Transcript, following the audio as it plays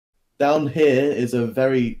down here is a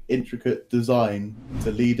very intricate design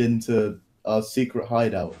to lead into our secret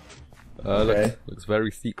hideout. Okay, looks very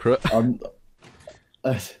secret. I'm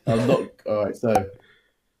I'm not all right. So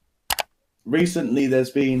recently, there's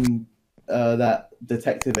been that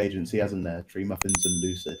detective agency, hasn't there? Tree Muffins and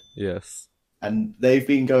Lucid, Yes. and they've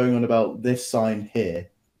been going on about this sign here,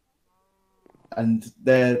 and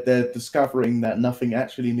they're discovering that nothing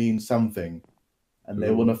actually means something, and they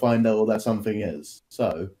want to find out what that something is.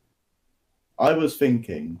 So I was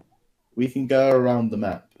thinking we can go around the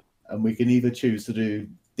map, and we can either choose to do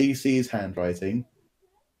DC's handwriting,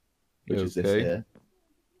 which is this here,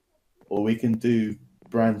 or we can do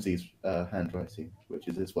Branzy's handwriting, which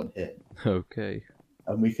is this one here. Okay.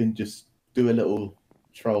 And we can just do a little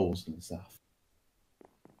trolls and stuff.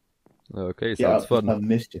 Okay, Get sounds up to fun. some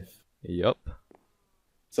mischief. Yup.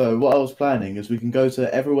 So what I was planning is we can go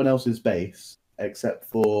to everyone else's base except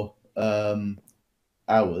for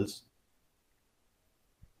ours,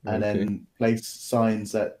 and then place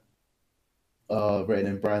signs that are written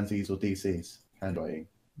in Branzy's or DC's handwriting.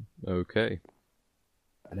 Okay.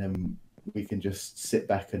 And then we can just sit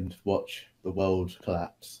back and watch the world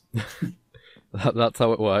collapse. That's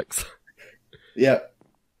how it works. Yeah.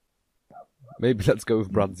 Maybe let's go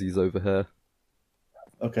with Branzy's over here.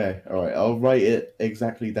 Okay, alright. I'll write it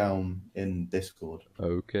exactly down in Discord.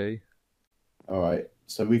 Okay. Alright,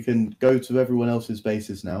 so we can go to everyone else's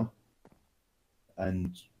bases now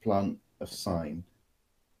and plant a sign.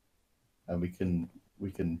 And we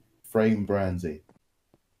can frame Branzy.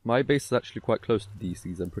 My base is actually quite close to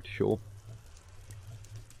DC's, I'm pretty sure.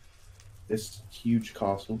 This huge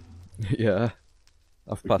castle. Yeah.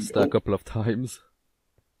 I've passed there a couple of times.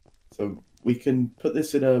 So we can put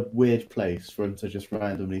this in a weird place for him to just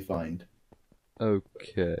randomly find.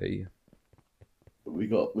 Okay. But we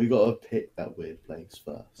got to pick that weird place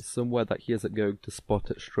first. Somewhere that he isn't going to spot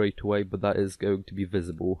it straight away, but that is going to be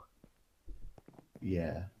visible.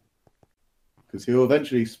 Yeah. Because he'll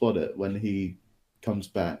eventually spot it when he comes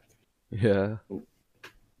back. Yeah. Oh.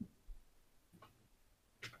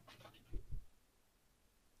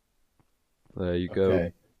 There you go.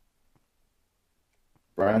 Okay.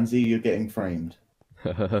 Branzy, you're getting framed.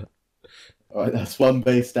 Alright, that's one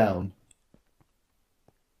base down.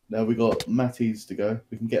 Now we got Matty's to go.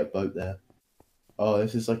 We can get a boat there. Oh,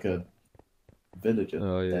 this is like a villager.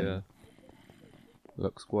 Oh yeah. Then.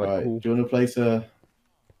 Looks quite cool. Do you want to place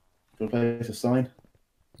a sign?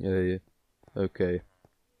 Yeah. Okay.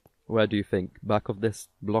 Where do you think? Back of this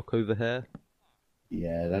block over here?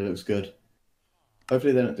 Yeah, that looks good.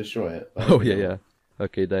 Hopefully they don't destroy it. Oh yeah.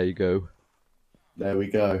 Okay, there you go. There we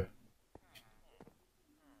go.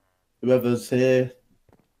 Whoever's here,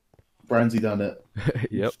 Branzy done it.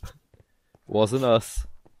 Yep. Wasn't us.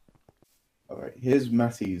 Alright, here's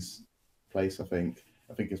Matty's place, I think.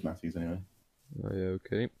 I think it's Matty's anyway. Oh yeah,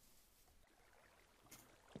 okay.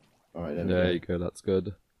 Alright, there you go, that's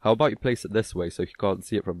good. How about you place it this way so he can't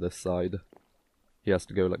see it from this side? He has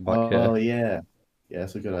to go like back here. Oh yeah. Yeah,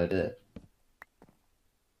 that's a good idea.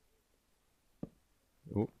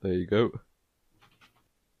 Oh, there you go.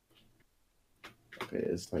 Okay,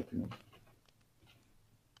 it's typing up.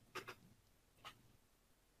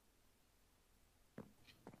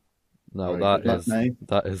 Now right,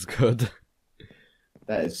 that is good.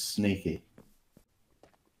 That is sneaky.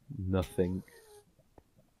 N0ThIng.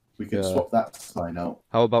 We can swap that sign out.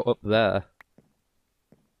 How about up there?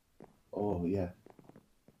 Oh yeah.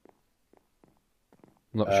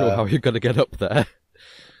 Not sure how you're gonna get up there.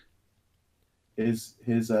 Here's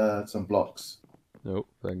some blocks. Oh,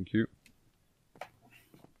 thank you.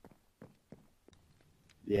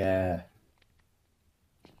 Yeah.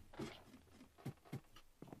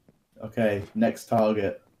 Okay, next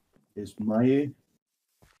target is Mayu.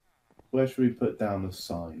 Where should we put down the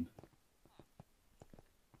sign?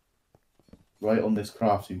 Right on this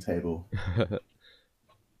crafting table.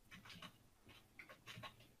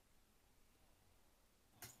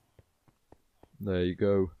 There you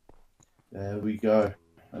go. There we go.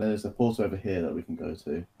 And then there's a portal over here that we can go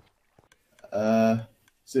to.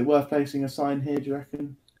 Is it worth placing a sign here, do you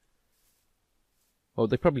reckon? Oh,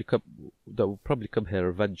 they'll probably come here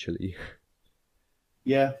eventually.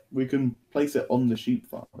 Yeah, we can place it on the sheep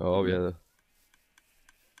farm. Oh yeah.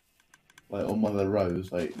 Like on one of the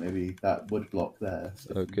rows, like maybe that wood block there.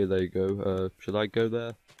 So okay, there you go. Should I go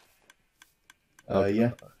there?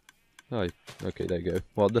 Yeah. Oh, okay, there you go.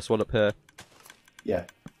 Well, this one up here. Yeah.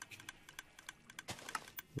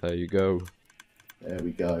 There you go. There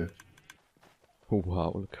we go. Oh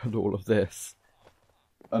wow, look at all of this.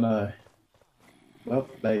 I know. Well,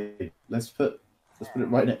 babe, let's put it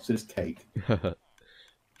right next to this cake.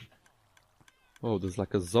 Oh, there's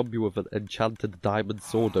like a zombie with an enchanted diamond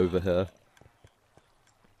sword over here.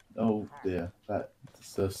 Oh dear,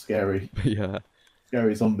 that's a scary, Yeah.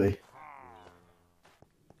 scary zombie.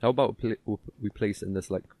 How about we place it in this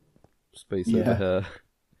like space over Yeah, here?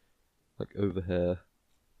 Like over here.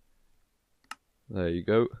 There you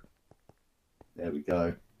go. there we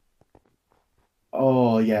go.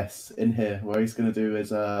 Oh yes, in here. What he's gonna do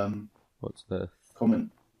is What's this?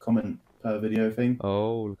 comment per video thing.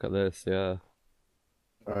 Oh, look at this, yeah.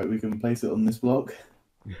 All right, we can place it on this block.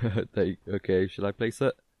 Okay, should I place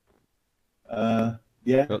it?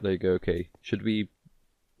 Yeah. Oh, there you go, okay. Should we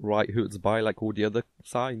write who it's by like all the other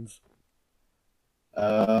signs?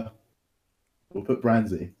 We'll put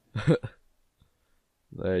Brandsy.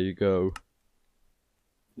 There you go.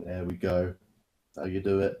 There we go. That's how you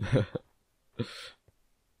do it.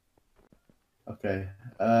 Okay.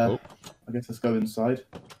 Oh. I guess let's go inside.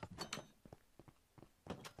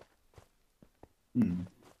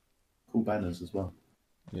 Cool banners as well.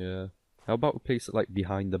 Yeah. How about we place it like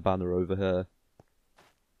behind the banner over here?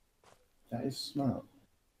 That is smart.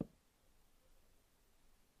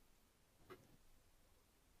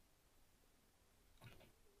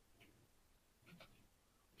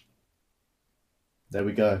 There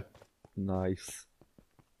we go. Nice.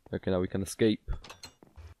 Okay, now we can escape.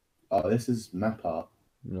 Oh, this is map art.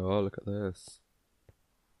 Oh, look at this.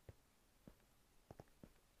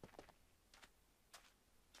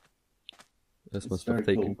 This must have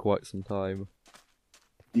taken quite some time.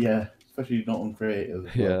 Yeah, especially not on creative.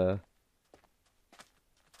 As well. Yeah.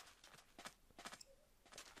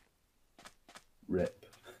 Rip.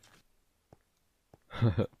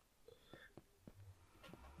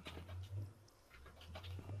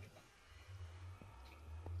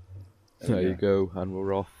 There you go, and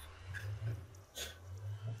we're off.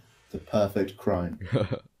 The perfect crime.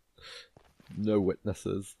 No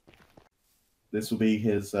witnesses. This will be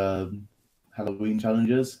his Halloween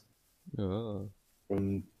challenges Oh.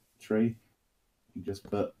 from Tree. You just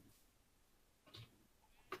put.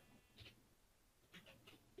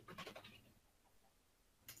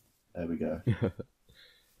 There we go.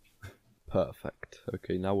 Perfect.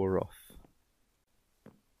 Okay, now we're off.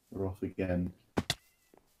 We're off again.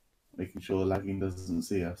 Making sure lagging doesn't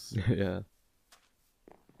see us. Yeah.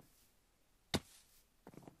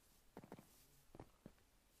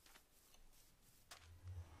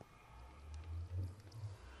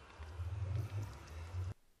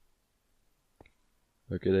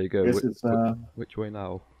 Okay, there you go. This is, which way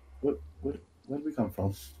now? where did we come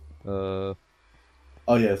from?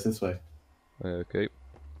 Oh yeah, it's this way. Okay.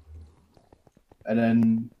 And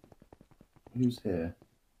then who's here?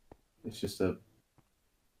 It's just a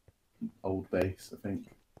old base, I think.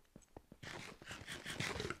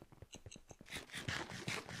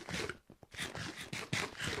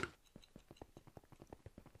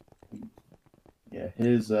 Yeah,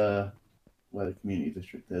 here's where the community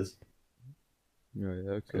district is. Oh,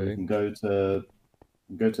 yeah, okay. So we can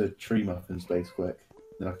go to Tree Muffin's base quick.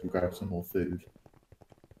 Then I can grab some more food.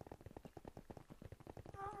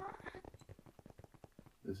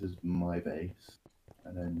 This is my base,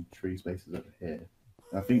 and then Tree's base is over here.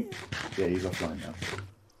 And I think, yeah, he's offline now.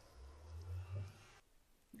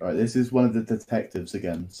 Right, this is one of the detectives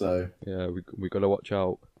again. So yeah, we gotta watch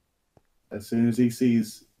out. As soon as he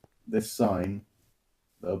sees this sign,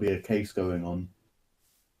 there'll be a case going on.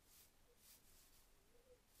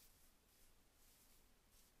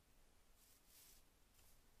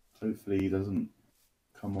 Hopefully he doesn't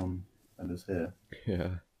come on and is here. Yeah.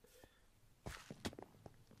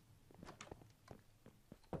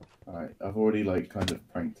 Alright, I've already kind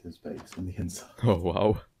of pranked his base on the inside. Oh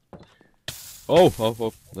wow.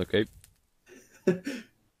 Oh, okay.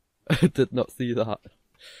 I did not see that.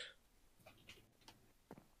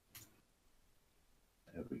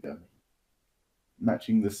 There we go.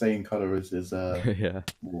 Matching the same colour as his yeah.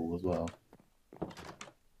 wall as well.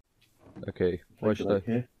 Okay, where should I?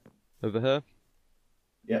 Here? Over here?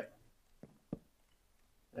 Yep.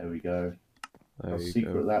 There we go. There How you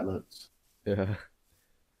secret go. that looks. Yeah.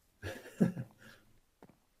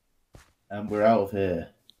 And we're out of here.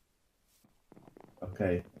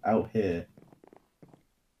 Okay, out here.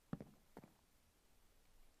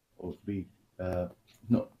 Or be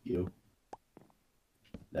not you.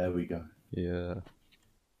 There we go. Yeah.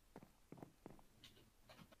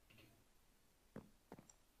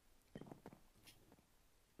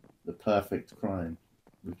 The perfect crime.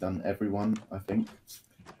 We've done everyone, I think.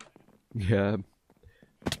 Yeah.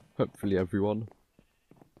 Hopefully everyone.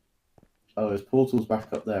 Oh, his portal's back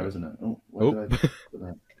up there, isn't it? Oh, where did I put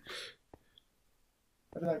that?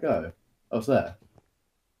 Where did that go? Oh, it's there.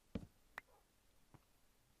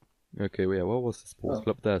 Okay, well, yeah, what was this portal?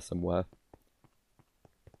 Oh. Up there somewhere.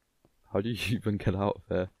 How do you even get out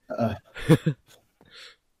of Uh, here?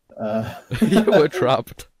 You were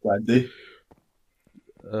trapped. Randy.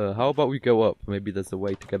 How about we go up? Maybe there's a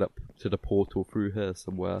way to get up to the portal through here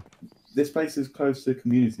somewhere. This place is close to the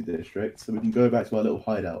community district, so we can go back to our little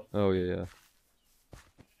hideout. Oh, yeah,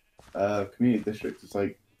 Community district is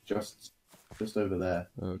like just over there.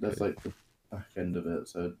 Okay. That's like the back end of it,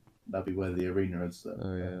 so that'd be where the arena is.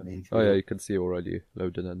 Oh, yeah. Main Oh, yeah, you can see already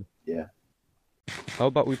loading in. Yeah. How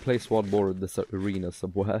about we place one more in this arena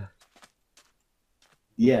somewhere?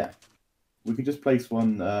 Yeah. We could just place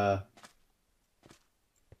one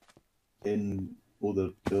in all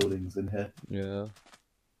the buildings in here. Yeah.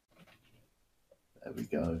 There we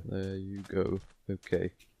go. There you go.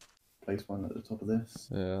 Okay. Place one at the top of this.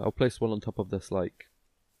 Yeah, I'll place one on top of this, like,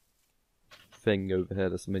 thing over here,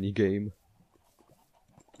 this mini game.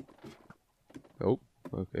 Oh,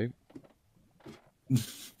 okay.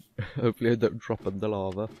 Hopefully I don't drop in the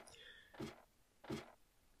lava.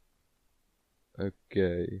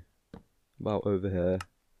 Okay. About over here.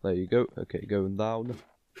 There you go. Okay, going down.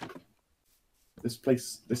 This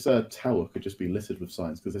tower could just be littered with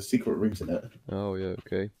signs because there's secret rooms in it. Oh, yeah,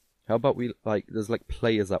 okay. How about we, like, there's like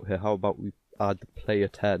players out here. How about we add player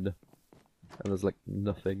 10? And there's like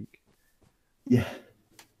nothing. Yeah.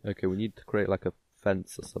 Okay, we need to create like a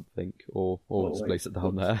fence or something. Or just place it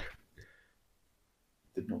down there.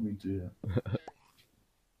 Did not mean to do that.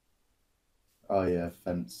 Oh, yeah,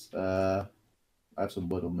 fence. I have some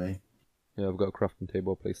wood on me. Yeah, I've got a crafting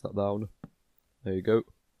table. I'll place that down. There you go.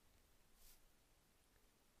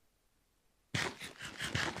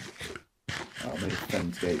 I'll make a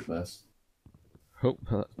fence gate first. Oh,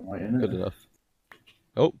 that's Right in good it. enough.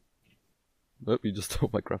 Oh! Nope, you just stole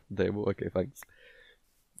my crafting table. Okay, thanks.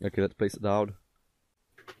 Okay, let's place it down.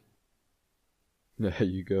 There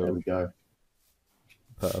you go. There we go.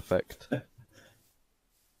 Perfect.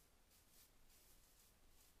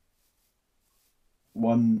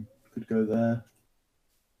 One could go there.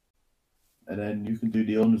 And then you can do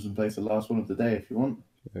the honours and place the last one of the day if you want.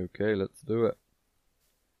 Okay, let's do it.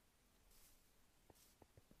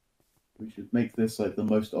 We should make this like the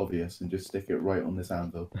most obvious and just stick it right on this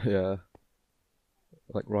anvil. Yeah.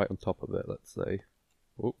 Like right on top of it, let's say.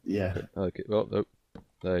 Oh, Yeah. okay, well, nope.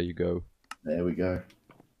 There you go. There we go.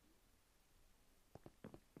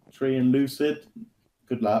 Tree and Lucid,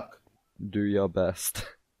 good luck. Do your best.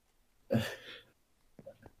 Okay,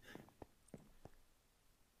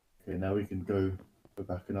 now we can go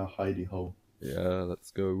back in our hidey hole. Yeah,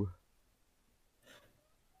 let's go.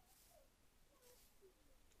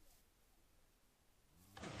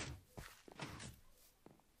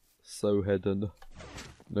 So hidden.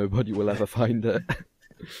 Nobody will ever find it.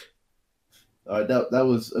 Alright, that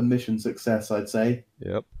was a mission success, I'd say.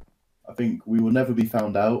 Yep. I think we will never be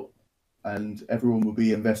found out, and everyone will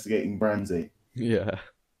be investigating Brandy. Yeah.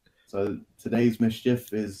 So today's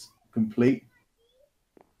mischief is complete,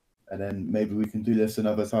 and then maybe we can do this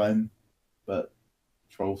another time, but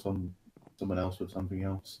troll someone else with something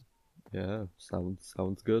else. Yeah, sounds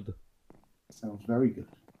good. Sounds very good.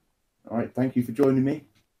 All right, thank you for joining me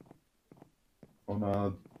on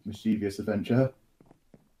our mischievous adventure.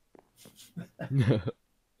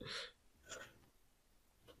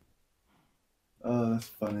 Oh, that's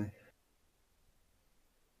funny.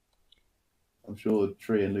 I'm sure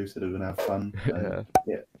Tree and Lucid are going to have fun and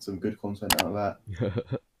get some good content out of that.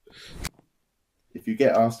 If you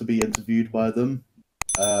get asked to be interviewed by them,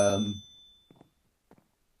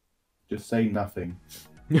 just say nothing.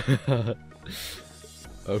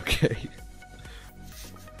 Okay.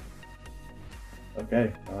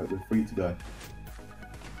 Okay, alright, we're free to go.